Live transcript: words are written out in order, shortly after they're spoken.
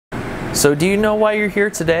So do you know why you're here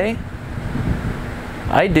today?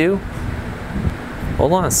 I do.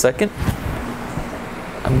 Hold on a second.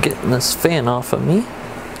 I'm getting this fan off of me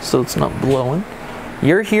so it's not blowing.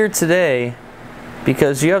 You're here today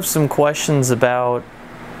because you have some questions about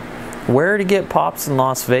where to get Pops in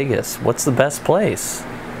Las Vegas. What's the best place?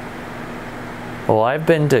 Well, I've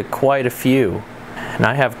been to quite a few, and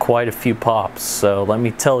I have quite a few Pops, so let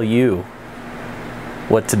me tell you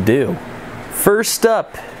what to do. First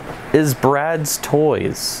up is Brad's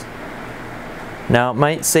Toys. Now, it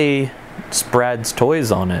might say it's Brad's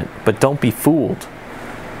Toys on it, but don't be fooled.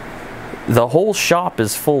 The whole shop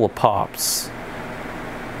is full of Pops.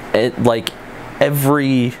 Like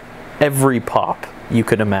every Pop you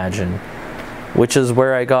could imagine, which is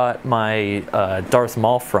where I got my Darth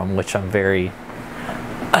Maul from, which I'm very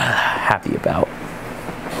happy about.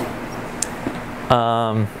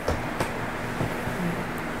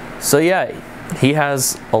 So yeah, he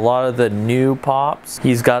has a lot of the new Pops.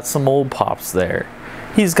 He's got some old Pops there.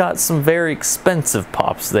 He's got some very expensive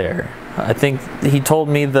Pops there. I think he told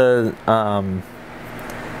me the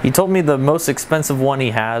most expensive one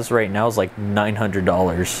he has right now is like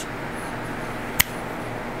 $900.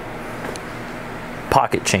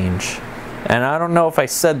 Pocket change. And I don't know if I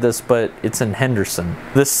said this, but it's in Henderson.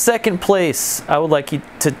 The second place I would like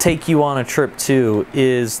to take you on a trip to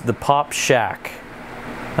is the Pop Shack.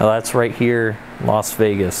 Now that's right here, Las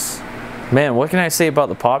Vegas. Man, what can I say about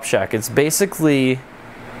the Pop Shack? It's basically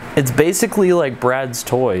like Brad's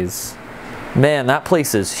Toys. Man, that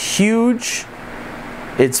place is huge.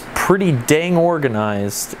 It's pretty dang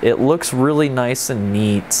organized. It looks really nice and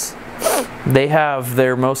neat. They have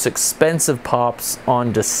their most expensive Pops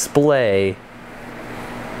on display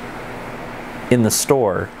in the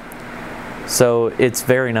store. So it's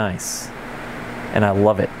very nice. And I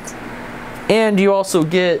love it. And you also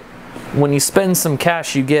get, when you spend some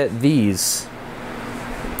cash, you get these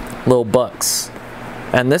little bucks.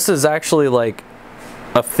 And this is actually like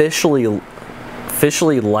officially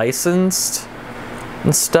licensed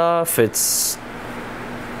and stuff. It's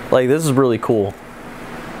like, this is really cool.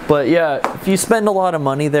 But yeah, if you spend a lot of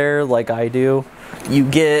money there like I do, you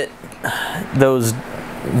get those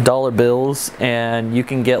dollar bills and you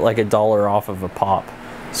can get like $1 off of a Pop.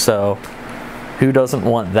 So who doesn't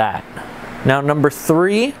want that? Now, number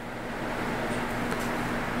 3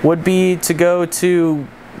 would be to go to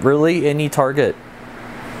really any Target.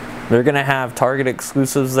 They're gonna have Target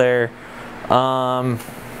exclusives there.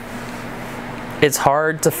 It's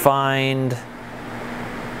hard to find,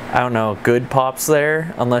 I don't know, good Pops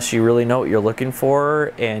there unless you really know what you're looking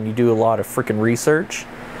for and you do a lot of freaking research.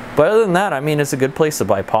 But other than that, I mean, it's a good place to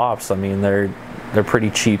buy Pops. I mean, they're pretty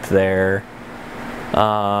cheap there.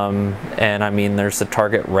 And I mean, there's the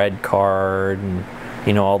Target Red card and,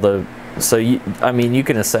 you know, all the, so I mean, you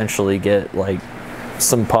can essentially get like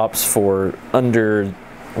some Pops for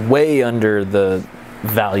way under the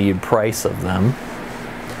valued price of them.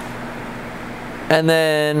 And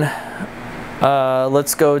then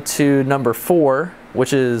let's go to number 4,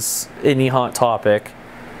 which is any Hot Topic.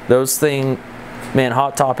 Man,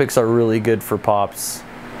 Hot Topics are really good for Pops.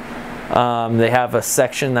 They have a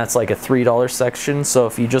section that's like a $3 section. So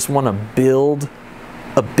if you just want to build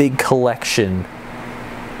a big collection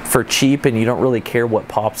for cheap and you don't really care what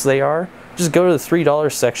Pops they are, just go to the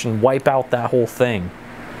 $3 section, wipe out that whole thing.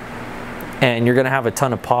 And you're going to have a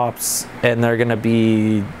ton of Pops and they're going to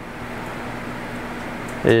be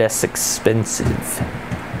less expensive.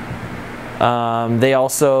 They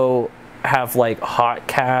also have like hot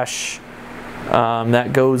cash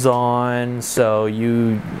that goes on, so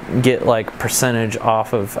you get like percentage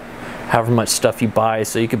off of however much stuff you buy,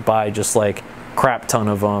 so you could buy just like crap ton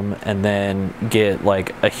of them and then get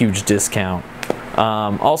like a huge discount.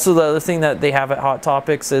 Also, the other thing that they have at Hot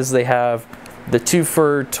Topics is they have the 2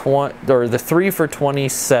 for 20 or the 3 for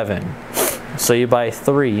 $27. So you buy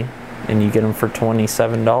 3 and you get them for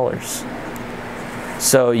 $27.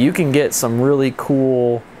 So you can get some really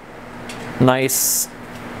cool, nice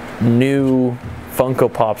new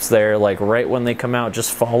Funko Pops there, like right when they come out.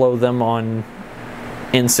 Just follow them on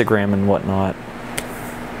Instagram and whatnot,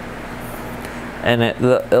 and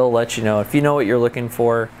it'll let you know. If you know what you're looking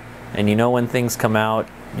for and you know when things come out,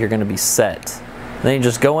 you're gonna be set. Then you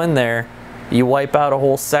just go in there, you wipe out a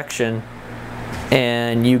whole section,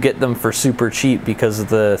 and you get them for super cheap because of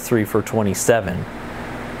the 3 for $27.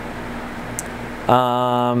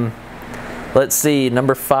 Let's see,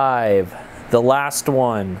 number 5, the last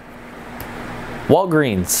one.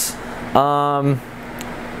 Walgreens.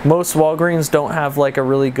 Most Walgreens don't have like a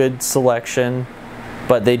really good selection,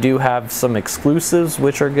 but they do have some exclusives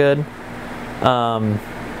which are good.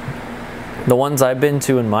 The ones I've been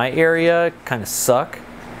to in my area kind of suck,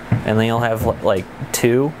 and they all have like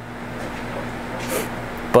 2.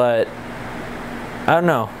 But I don't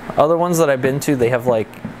know. Other ones that I've been to, they have like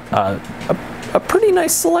a pretty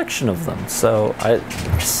nice selection of them. So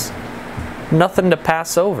it's nothing to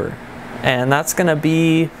pass over. And that's gonna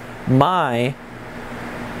be my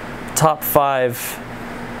top 5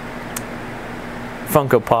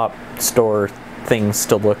 Funko Pop store things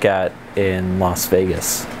to look at in Las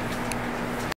Vegas.